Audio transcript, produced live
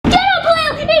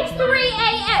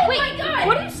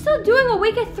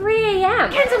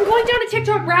a.m. Kenzie, I'm going down a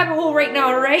TikTok rabbit hole right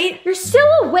now, right? You're still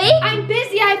awake? I'm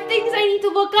busy. I have things I need to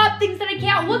look up, things that I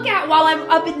can't look at while I'm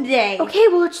up in the day. Okay,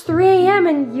 well, it's 3 a.m.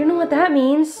 and you know what that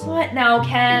means. What now,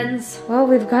 Kenz? Well,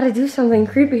 we've got to do something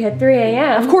creepy at 3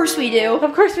 a.m. Of course we do.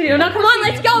 Of course we do. Now, come on,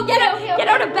 let's go. Get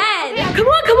out of bed. Okay. Come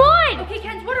on. Okay,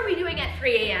 Kenz, what are we doing at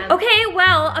 3 a.m.? Okay,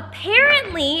 well,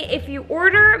 apparently, if you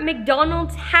order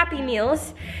McDonald's Happy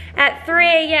Meals at 3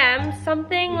 a.m.,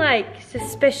 something like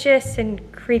suspicious and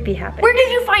creepy happens. Where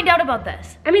did you find out about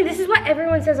this? I mean, this is what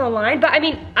everyone says online, but I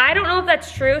mean, I don't know if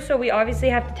that's true, so we obviously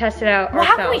have to test it out Well,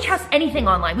 ourselves. how can we trust anything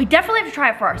online? We definitely have to try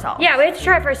it for ourselves. Yeah, we have to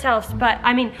try it for ourselves, but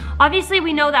I mean, obviously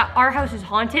we know that our house is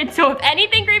haunted, so if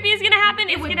anything creepy is gonna happen,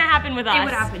 it's gonna happen with us. It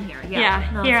would happen here,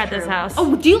 Yeah, here at this house.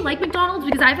 Oh, do you like McDonald's?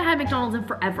 Because I haven't had McDonald's in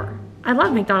forever. I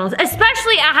love McDonald's,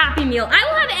 especially a Happy Meal. I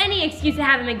will have any excuse to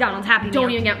have a McDonald's Happy Meal.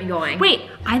 Don't even get me going. Wait,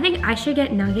 I think I should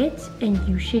get nuggets and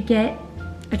you should get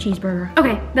a cheeseburger.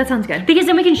 Okay, that sounds good. Because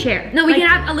then we can share. No, we can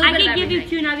have a little bit of I can give you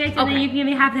 2 nuggets and then you can give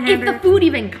me half the hamburger. If the food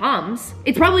even comes,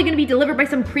 it's probably gonna be delivered by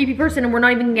some creepy person and we're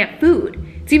not even gonna get food.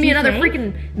 It's gonna be another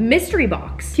freaking mystery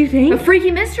box. Do you think? A freaky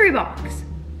mystery box.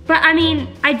 But I mean,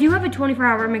 I do have a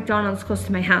 24-hour McDonald's close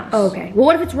to my house. Oh, okay. Well,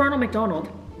 what if it's Ronald McDonald?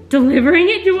 Delivering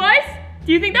it to us?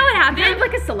 Do you think that would happen? Kind of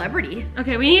like a celebrity.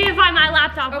 Okay, we need to find my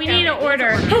laptop. We need to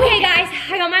order. Okay, guys,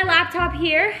 I got my laptop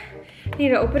here. I need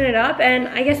to open it up, and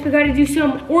I guess we gotta do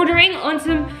some ordering on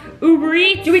some Uber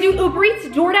Eats. Do we do Uber Eats,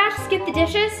 DoorDash, skip the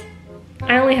dishes?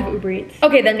 I only have Uber Eats.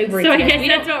 Okay, then Uber Eats. So I guess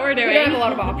that's what we're doing. We don't have a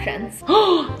lot of options.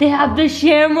 Oh, they have the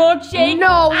Shamrock Shake.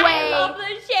 No way. I love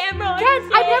the Shamrock Guys,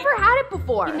 Shake. I've never had it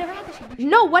before. You've never had the Shamrock Shake?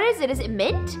 No, what is it? Is it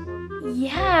mint?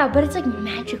 Yeah, but it's like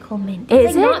magical mint. Is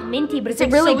It's like it? not minty, but it's Is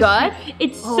it like really so good? sweet.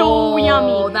 It's so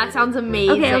yummy. Oh, that sounds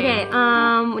amazing. Okay.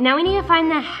 Now we need to find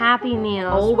the Happy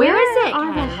Meals. Oh, where is it, are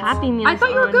the Kens? Happy Meals? I thought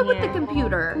you were on good with the here?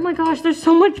 computer. Oh my gosh, there's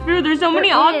so much food. There's so many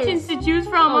There options is. to choose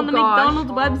from Oh on the gosh.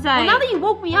 McDonald's website. Well, now that you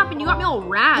woke me up and you got me all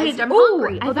razzed, I'm Ooh,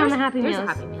 hungry. I found the Happy Meals. There's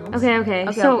a Happy Meals. Okay.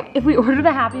 So if we order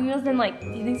the Happy Meals, then like, do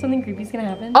you think something creepy is gonna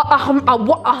happen?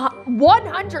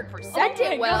 100%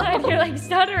 it will. God, you're like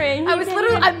stuttering. I was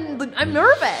literally, I'm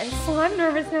nervous. Well, I'm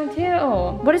nervous now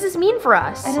too. What does this mean for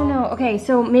us? I don't know. Okay,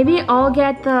 so maybe I'll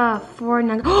get the 4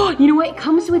 nuggets. Oh, you know what? It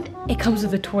comes with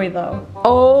a toy though.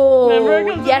 Oh,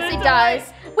 Remember it comes yes with it a does.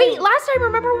 Wait, last time,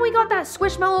 remember when we got that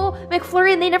Squishmallow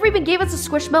McFlurry and they never even gave us a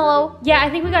Squishmallow? Yeah, I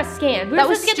think we got scammed. We were That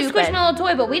was supposed to get stupid. the Squishmallow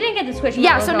toy, but we didn't get the Squishmallow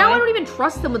Yeah, so toy. now I don't even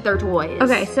trust them with their toys.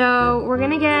 Okay, so we're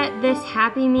gonna get this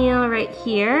Happy Meal right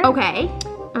here. Okay.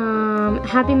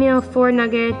 Happy Meal, 4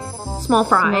 nuggets, Small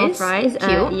fries. Small fries.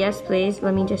 Cute. Yes, please.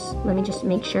 Let me just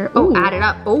make sure. Oh, Ooh. add it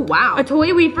up. Oh, wow. A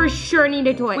toy. We for sure need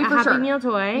a toy. We a for Happy sure. Meal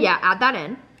toy. Yeah, add that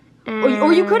in. And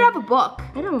Or you could have a book.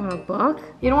 I don't want a book.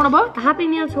 You don't want a book? A Happy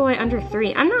Meal toy under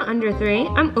 3. I'm not under 3.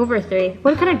 I'm over 3.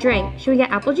 What kind of drink? Should we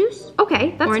get apple juice?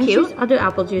 Okay, that's Orange cute. juice? I'll do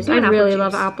apple juice. Do I an apple really juice.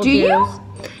 love apple Do juice. you?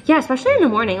 Yeah, especially in the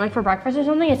morning, like for breakfast or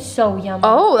something. It's so yummy.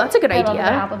 Oh, that's a good I love idea.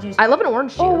 that apple juice. I love an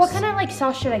orange juice. Oh, what kind of like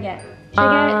sauce should I get? Should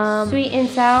I get sweet and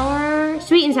sour?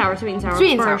 Sweet and sour. Sweet and for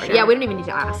sour. sure. Yeah, we don't even need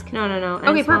to ask. No. And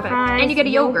Okay, small perfect. fries, And you get a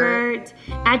yogurt.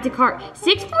 Add to cart.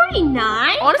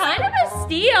 $6.49. Honestly- Kind of a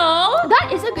steal. That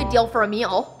is a good deal for a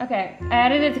meal. Okay, I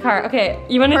added it to cart. Okay,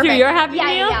 you want to do Perfect. your Happy Meal?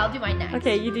 Yeah, I'll do mine next.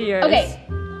 Okay, you do yours. Okay,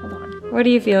 hold on. What are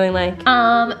you feeling like?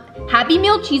 Happy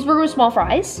Meal cheeseburger with small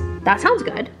fries. That sounds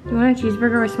good. You want a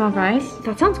cheeseburger with small fries?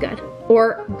 That sounds good.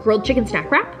 Or grilled chicken snack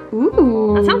wrap.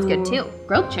 Ooh. That sounds good too.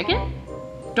 Grilled chicken?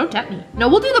 Don't tempt me. No,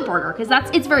 we'll do the burger because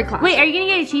it's very classic. Wait, are you gonna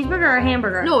get a cheeseburger or a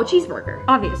hamburger? No, a cheeseburger.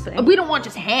 Obviously. We don't want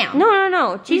just ham.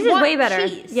 No. Cheese is want way better.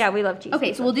 cheese. Yeah, we love cheese.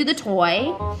 Okay, so we'll do the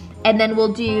toy, and then I'll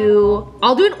do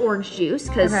an orange juice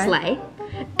because Okay. slay,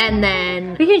 and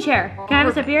then We can share. Can I have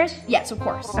a sip of yours? yes, of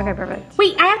course. Okay, perfect.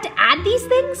 Wait, I have to add these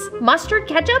things? Mustard,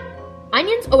 ketchup,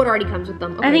 onions? Oh, it already comes with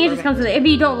them. Okay, I think it just perfect. comes with it. If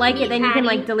you don't like it, Meat then you can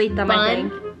patty, like delete them, I bun.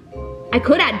 think. I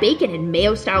could add bacon and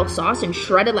mayo style sauce and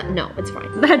shredded no, it's fine.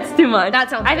 That's too much. That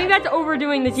sounds I think that's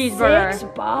overdoing the cheeseburger.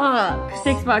 $6.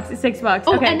 $6. $6.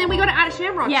 Oh, Okay. and then we gotta add a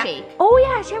shamrock Yeah. shake. Oh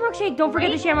yeah, Shamrock Shake. Don't forget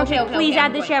Right? the Shamrock Okay, Shake. okay, Please okay, add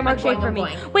I'm the going, Shamrock I'm Shake going, for me.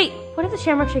 I'm going. Wait, what if the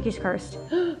Shamrock Shake is cursed?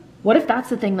 What if that's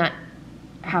the thing that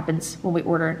happens when we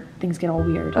order? Things get all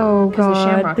weird. Oh 'Cause the god,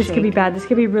 Shamrock this could be Shake. bad. This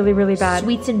could be really, really bad.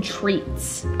 Sweets and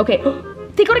treats. Okay.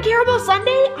 They got a caramel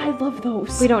sundae? I love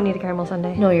those. We don't need a caramel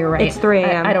sundae. No, you're right. It's 3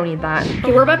 a.m. I don't need that.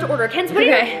 Okay, we're about to order. Ken's put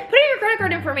in Okay. your credit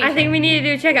card information. I think we need to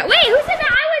do a checkout. Wait, who said that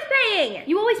I was paying?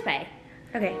 you always pay.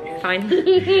 Okay, fine.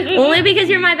 Only because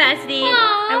you're my bestie.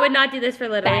 Aw. I would not do this for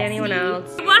literally anyone Bestie.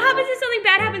 else. What happens if something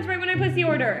bad happens right when I place the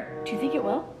order? Do you think it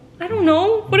will? I don't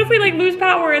know. What if we like lose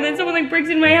power and then someone like breaks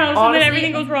into my house and then Honestly,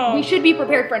 everything goes wrong? We should be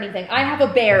prepared for anything. I have a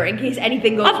bear in case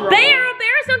anything goes A wrong. bear? A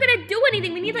bear is not gonna do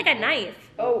anything. We need like a knife.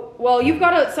 Oh, well, you've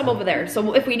got some over there.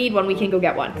 So if we need one, we can go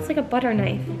get one. It's like a butter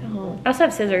knife. Oh. I also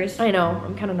have scissors. I know.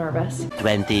 I'm kind of nervous.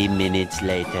 20 minutes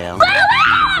later.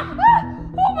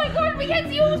 Oh my god,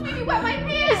 Mackenzie, you almost made me wet my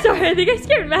pants. Sorry, I think I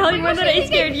scared Valley more than I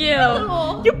scared you.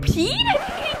 You peed? I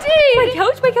think I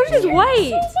did. My couch is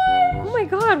white. Oh my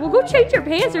god, well go change your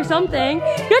pants or something. You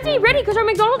have to be ready because our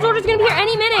McDonald's order is gonna be here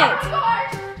any minute. Oh my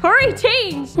gosh. Hurry,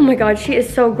 change. Oh my god, she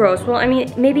is so gross. Well, I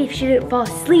mean, maybe if she didn't fall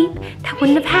asleep, that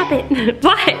wouldn't have happened.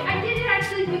 What? I didn't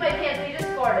actually pee my pants, I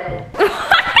just farted. What?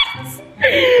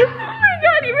 Oh my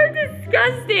god, you were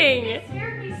disgusting. It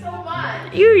scared me so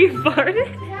much. You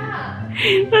farted?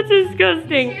 Yeah. That's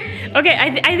disgusting. Okay,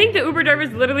 I think the Uber driver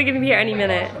is literally gonna be here any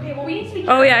minute. Okay, well we need to be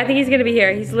Oh yeah, I think he's gonna be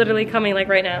here. He's literally coming like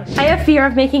right now. I have fear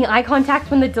of making eye contact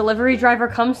when the delivery driver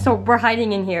comes, so we're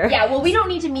hiding in here. Yeah, well we don't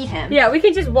need to meet him. Yeah, we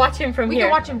can just watch him from here. We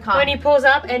can watch him come. When he pulls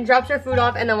up and drops our food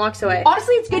off and then walks away.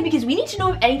 Honestly, it's good because we need to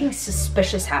know if anything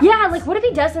suspicious happens. Yeah, like what if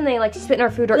he does and they like spit in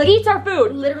our food or eats our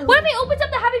food? Literally. What if he opens up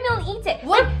the Happy Meal and eats it?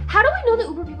 What? Like, how do we know that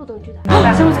Uber people don't do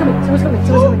that? Someone's coming, someone's coming,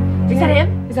 someone's coming. Is that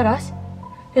him? Is that us?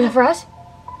 Is it for us?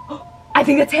 I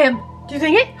think that's him. Do you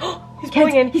think it? He's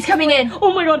pulling in. He's coming in.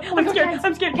 Oh my god, I'm scared,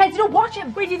 I'm scared. Kenzie, don't watch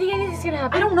him. Wait, do you think anything's gonna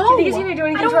happen? I don't know. Do you think he's gonna do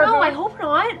anything I don't to our know. food? I hope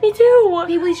not. Me too.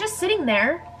 Maybe he's just sitting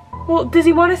there. Well, does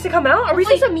he want us to come out? Are we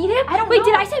supposed to meet him? I don't Wait, know.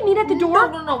 did I say meet at the door?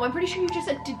 No. I'm pretty sure you just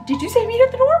said. Did you say meet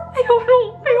at the door? I don't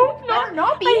know. I hope not. Better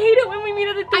not be. I hate it when we meet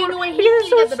at the door. I know, I hate because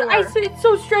meeting at the door. It's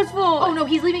so stressful. Oh no,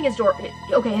 he's leaving his door.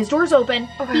 Okay, his door's open.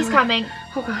 Okay, He's okay. coming.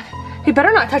 Oh god. He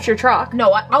better not touch your truck.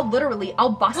 No, I'll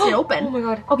bust it open. Oh my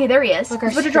god. Okay, there he is. Look,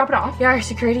 He's about to drop it off. Yeah, our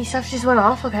security stuff just went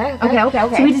off. Okay.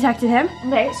 Okay. So we detected him.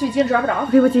 Okay, so he's gonna drop it off.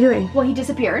 Okay, what's he doing? Well, he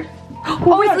disappeared.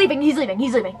 Oh, He's leaving. He's leaving. Did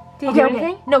he okay, do okay.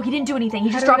 anything? No, he didn't do anything. He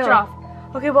just How do dropped we it know?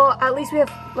 off. Okay, well, at least we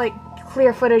have like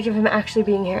clear footage of him actually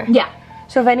being here. Yeah.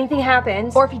 So if anything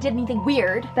happens, Or if he did anything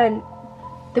weird, then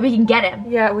then we can get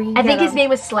him. yeah, we. I think his name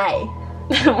was Slay.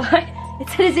 What? It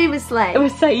said his name was Slay. It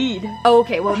was Saeed. Oh,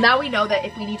 okay, well now we know that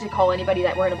if we need to call anybody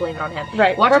that we're gonna blame it on him.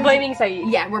 Right. Watch We're him- blaming Saeed.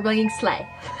 Yeah, we're blaming Slay.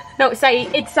 No, Saeed.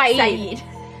 It's Saeed. Saeed.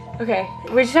 Okay.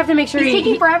 We just have to make sure He's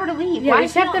taking forever to leave. Yeah, Why we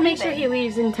is just he have not to make sure leaving? he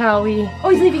leaves until we. Oh,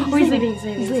 he's leaving.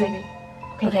 He's leaving.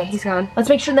 Okay, he's gone. Let's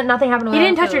make sure that nothing happened to He our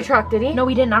didn't touch food. your truck, did he? No,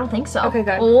 we didn't. I don't think so. Okay,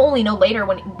 good. We'll only know later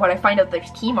when I find out there's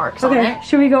key marks on Okay. it.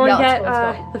 Should we go and Yeah, get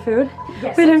let's go. the food?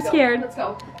 Yes, Wait, I'm let's go. scared. Let's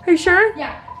go. Are you sure?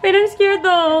 Yeah. Wait, I'm scared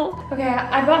though. Okay,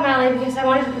 I brought Mallory because I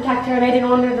wanted to protect her and I didn't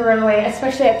want her to run away,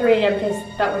 especially at 3 a.m. because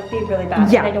that would be really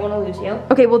bad. Yeah. And I don't want to lose you.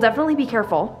 Okay, we'll definitely be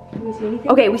careful. Can we see anything?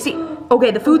 Okay, we see.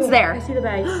 Okay, the food's I there. see the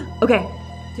bags. Okay.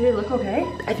 Do they look okay?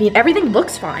 I mean, everything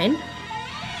looks fine.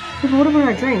 What about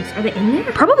our drinks? Are they in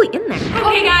there? Probably in there.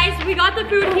 Okay guys, we got the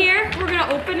food here. We're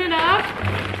gonna open it up.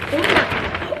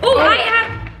 Oh, I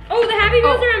have, the Happy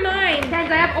Meals are in mine.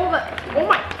 Guys, I have all the. Oh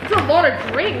my, it's a lot of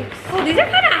drinks. Oh, these are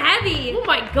kind of heavy. Oh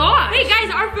my gosh. Wait guys,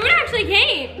 our food actually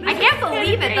came. I can't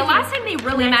believe it. The last time they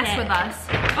really messed with us.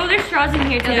 Oh, there's straws in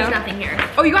here too. There's nothing here.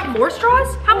 Oh, you got more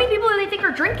straws? How many people do they think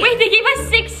are drinking? Wait, they gave us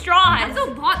 6 straws. That's a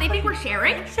lot. They think we're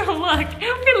sharing? So look,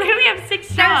 we literally have 6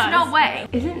 straws. There's no way.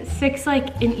 Isn't 6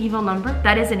 like an evil number?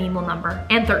 That is an evil number.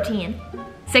 And 13.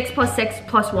 6 plus 6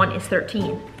 plus 1 is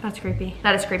 13. That's creepy.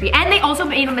 That is creepy. And they also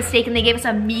made a mistake and they gave us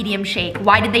a medium shake.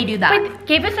 Why did they do that? Wait,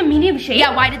 gave us a medium shake?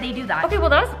 Yeah, why did they do that? Okay, well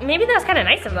maybe that was kind of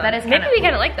nice of them. That is maybe kinda- we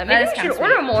kind of like them. that Maybe is we kinda should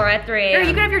order more at 3 Here, a.m.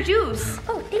 you can have your juice.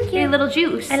 Oh, thank Your little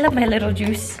juice. I love my little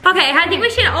juice. Okay, I think we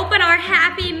should open our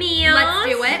Happy Meals. Let's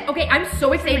do it. Okay, I'm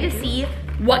so excited to see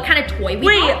what kind of toy we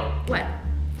Wait. got. What?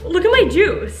 Look at my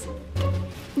juice.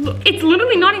 It's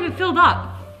literally not even filled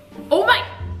up. Oh my,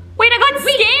 Wait, I got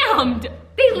scammed.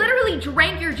 they literally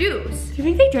drank your juice. Do you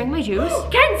think they drank my juice?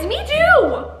 Ken's, me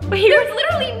too. Wait, There's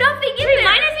literally nothing in there.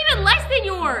 mine is even less than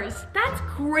yours. That's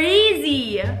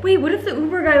crazy. Wait, what if the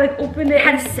Uber guy like opened it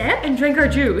Had and a sip? and drank our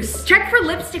juice? Check for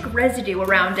lipstick residue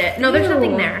around it. No, there's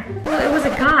nothing Ew. there. Well, it was a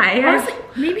guy. Honestly,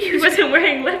 maybe he wasn't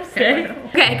wearing lipstick.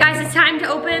 Okay, guys, it's time to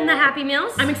open the Happy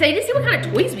Meals. I'm excited to see what kind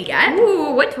of toys we get.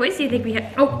 Ooh, what toys do you think we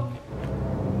have? Oh,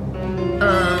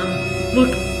 look.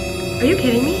 Are you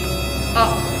kidding me?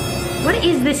 What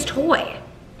is this toy?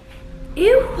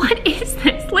 Ew, what is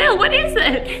this? Lael, what is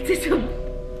it?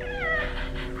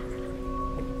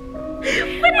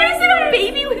 What is it? A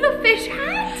baby with a fish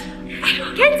hat?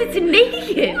 Kens, it's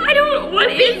naked. I don't, what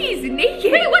the is- baby's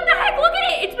naked. Wait, what the heck? Look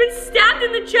at it. It's been stabbed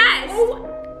in the chest. Oh,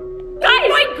 Guys. oh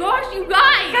my gosh, you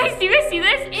guys. Guys, do you guys see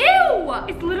this? Ew.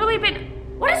 It's literally been,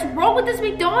 What is wrong with this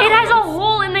McDonald's? it has a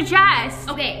hole in the chest.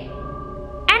 Okay,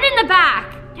 And in the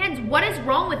back. Kens, what is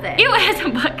wrong with it? Ew, it has a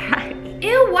butt crack.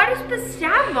 Ew, what is the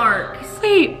stab marks?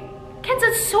 Wait, Kens,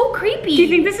 that's so creepy. do you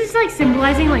think this is like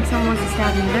symbolizing like someone wants to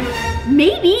stab me there?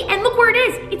 Maybe, and look where it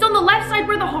is. It's on the left side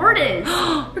where the heart is.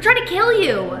 We're They're trying to kill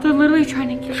you. They're literally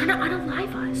trying to kill They're trying to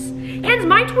unalive us. Hens,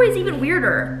 my toy is even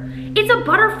weirder. It's a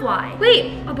butterfly.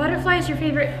 Wait, a butterfly is your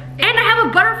favorite? And I have a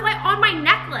butterfly on my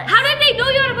necklace. How did they know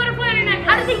you had a butterfly on your necklace?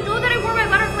 How did they know that I wore my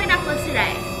butterfly necklace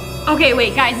today? Okay,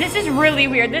 wait, guys, this is really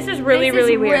weird. This is really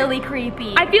weird. Really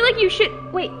creepy. I feel like you should,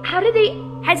 wait, how did they?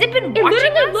 Has it been It watching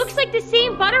literally us? looks like the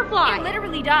same butterfly. It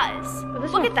literally does. But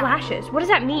this Look one at that. flashes. What does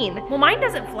that mean? Well, mine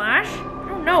doesn't flash. I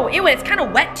don't know. Ew, it's kind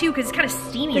of wet too because it's kind of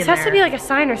steamy This in has there. to be like a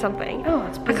sign or something. Oh,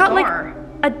 it's I got like bizarre.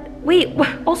 wait,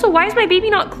 also, why is my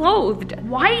baby not clothed?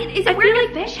 Why is it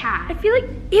wearing a fish hat? I feel like,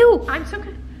 ew. I'm so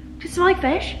good. Does it smell like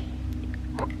fish?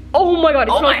 Oh my god,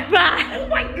 it Oh smells bad. Oh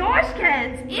my gosh,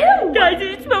 kids. Ew. Guys,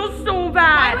 it smells so Why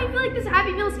bad. do I feel like this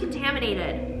Happy Meal is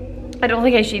contaminated? I don't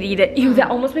think I should eat it. Ew, that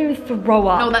almost made me throw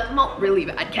up. No, that smelled really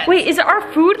bad, kids. Wait, is our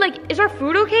food, is our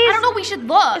food okay? I don't know. We should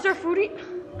look. Is our food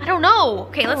I don't know.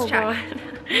 Okay, let's check. God.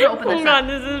 I'm gonna open this Oh up. god,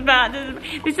 this is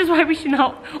bad. This is why we should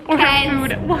not order Kids.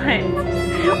 food. What?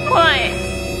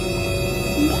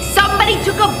 Somebody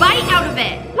took a bite out of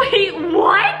it. Wait,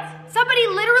 what? Somebody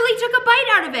literally took a bite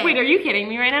out of it. Wait, are you kidding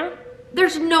me right now?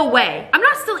 There's no way. I'm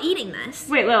not still eating this.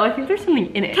 Wait, Lael, I think there's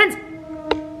something in it. Ken's.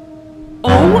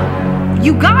 Oh,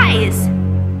 you guys.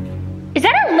 Is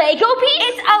that a Lego piece?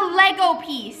 It's a Lego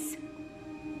piece.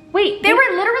 Wait, They were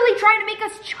literally trying to make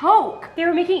us choke. They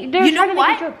were making. You know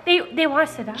what? They want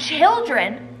us to die.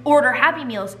 Children order Happy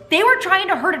Meals. They were trying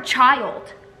to hurt a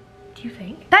child. Do you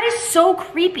think? That is so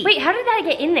creepy. Wait, how did that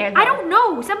get in there? I don't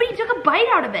know. Somebody took a bite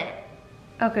out of it.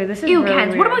 Okay, this is Ew, really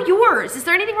Ken's. weird. What about yours? Is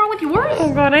there anything wrong with yours?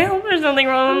 Oh god, I hope there's nothing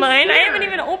wrong with mine. I scared. haven't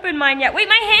even opened mine yet. Wait,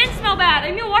 my hands smell bad.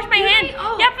 I need to wash my hands.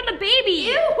 Oh. Yeah, from the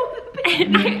baby. Ew.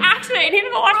 I need to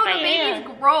go wash Bro, my the hands.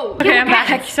 baby's gross. Okay, Ew, I'm Ken's.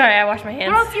 back. Sorry, I washed my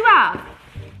hands. What else do you have?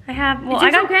 I have. Well, Is I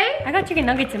yours got. okay? I got chicken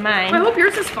nuggets in mine. I hope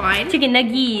yours is fine. Chicken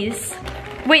nuggies.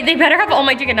 Wait, they better have all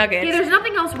my chicken nuggets. Okay, there's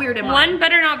nothing else weird in mine. One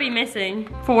better not be missing.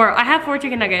 4. I have 4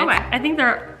 chicken nuggets. Okay. I think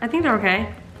they're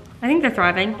okay. I think they're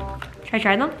thriving. Should I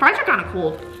try them? Fries are kind of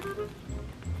cool.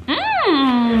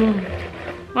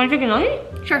 Mmm. Want a chicken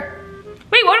nugget? Sure.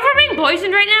 Wait, what if we're being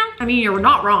poisoned right now? I mean, you're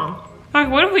not wrong. Like,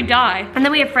 what if we die? And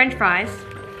then we have French fries.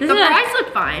 This The is fries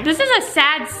look fine. This is a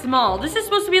sad small. This is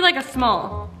supposed to be like a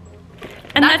small.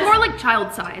 And That's more like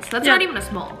child size. That's Yeah. not even a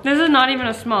small. This is not even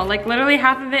a small. Like literally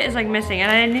half of it is like missing, and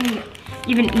I didn't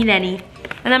even eat any.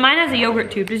 And then mine has a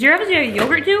yogurt tube. Does yours have a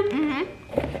yogurt tube? Mm-hmm.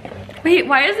 Wait,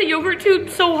 why is the yogurt tube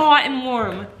so hot and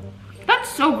warm? That's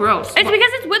so gross. It's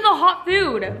because it's with the hot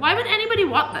food. Why would anybody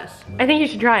want this? I think you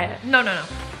should try it. No, no, no.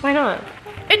 Why not?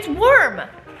 It's warm.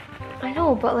 I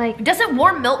know, but like, Doesn't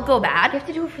warm milk go bad? you have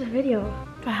to do it for the video.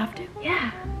 Do I have to?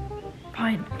 Yeah.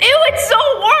 Fine. Ew, it's so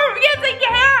warm. Yes, I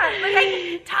can. Like, I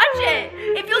can touch it.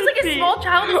 It feels like a small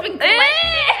child has been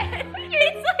cleansed.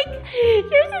 It's like,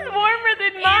 yours is warmer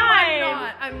than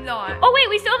mine. I'm not. Oh wait,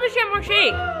 we still have the Shamrock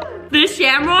Shake. The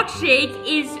Shamrock Shake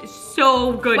is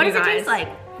so good, What you does it guys. taste like?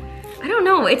 I don't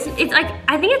know. It's like,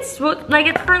 I think it's like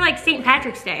it's for like St.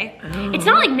 Patrick's Day. It's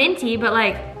not like minty, but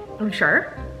like, I'm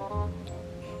sure.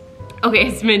 okay,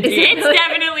 it's minty. Is it It's really?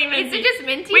 definitely minty. Is it just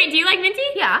minty? Wait, do you like minty?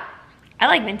 Yeah. I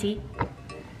like minty.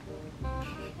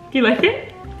 Do you like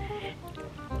it?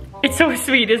 It's so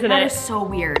sweet, isn't That it? is so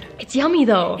weird. It's yummy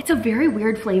though. It's a very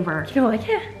weird flavor. You don't like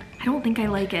it? I don't think I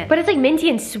like it. But it's like minty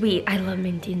and sweet. I love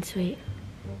minty and sweet.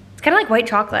 It's kind of like white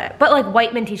chocolate, but like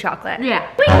white minty chocolate. yeah.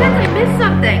 Wait, guys, I missed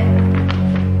something.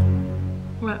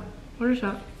 What? What is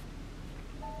that?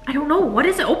 I don't know. What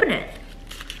is it? Open it.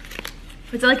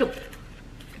 It's like a.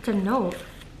 It's a note.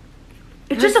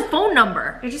 It's just a phone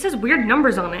number. It just has weird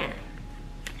numbers on it.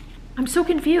 I'm so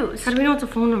confused. How do we know it's a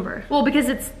phone number? Well, because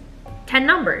it's 10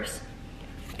 numbers.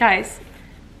 Guys,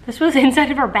 this was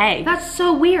inside of our bag. That's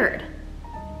so weird.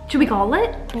 Should we call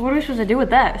it? What are we supposed to do with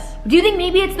this? Do you think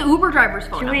maybe it's the Uber driver's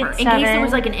phone number in case there 287.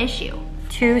 was like an issue?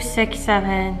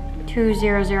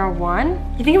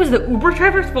 267-2001. You think it was the Uber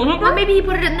driver's phone number? Or maybe he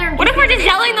put it in there. in What case if we're there's just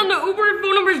an telling issue. them the Uber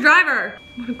phone number's driver?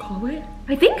 Wanna call it?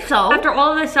 I think so. After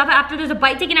all of this stuff, after there's a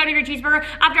bite taken out of your cheeseburger,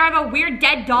 after I have a weird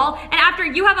dead doll, and after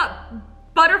you have a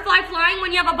butterfly flying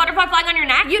when you have a butterfly flying on your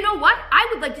neck? You know what? I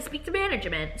would like to speak to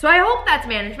management. So I hope that's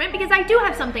management because I do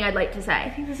have something I'd like to say. I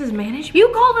think this is management. You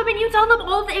call them and you tell them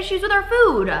all the issues with our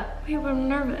food. Wait, but I'm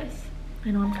nervous. I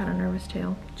know, I'm kind of nervous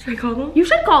too. Should I call them? You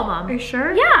should call them. Are you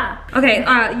sure? Yeah. Okay,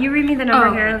 you read me the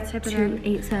number here. Let's type it in.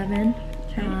 287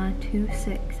 Okay.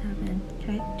 267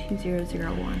 Okay.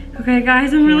 2001. Okay,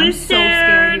 guys, I'm really I'm so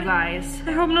scared, you guys.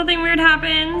 I hope nothing weird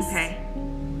happens. Okay.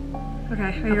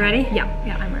 Okay, are you ready?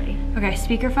 Yeah, I'm ready. Okay,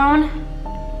 speakerphone.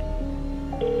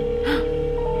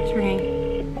 It's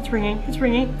ringing. It's ringing. It's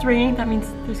ringing. It's ringing. That means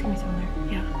there's gonna be someone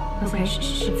there. Yeah. Listen, Okay. shh,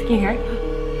 shh, shh. Can you hear it? Are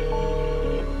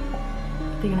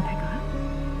they gonna pick up?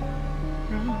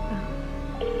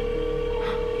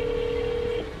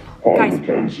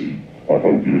 Mackenzie. I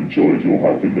hope you enjoyed your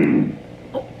Happy Meal.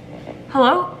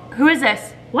 Hello? Who is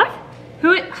this? What?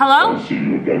 Hello? I'll see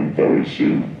you again very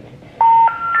soon.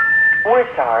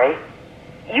 We're sorry.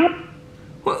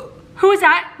 Who was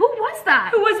that? Who was that?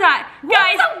 Who was that? What's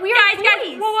Guys, that weird guys,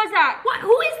 voice? what was that? What?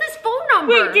 Who is this phone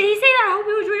number? Wait, did he say that I hope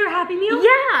you enjoy your Happy Meal?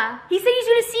 Yeah, he said he's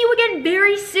gonna see you again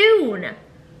very soon.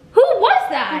 Who was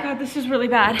that? Oh my God, this is really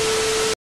bad.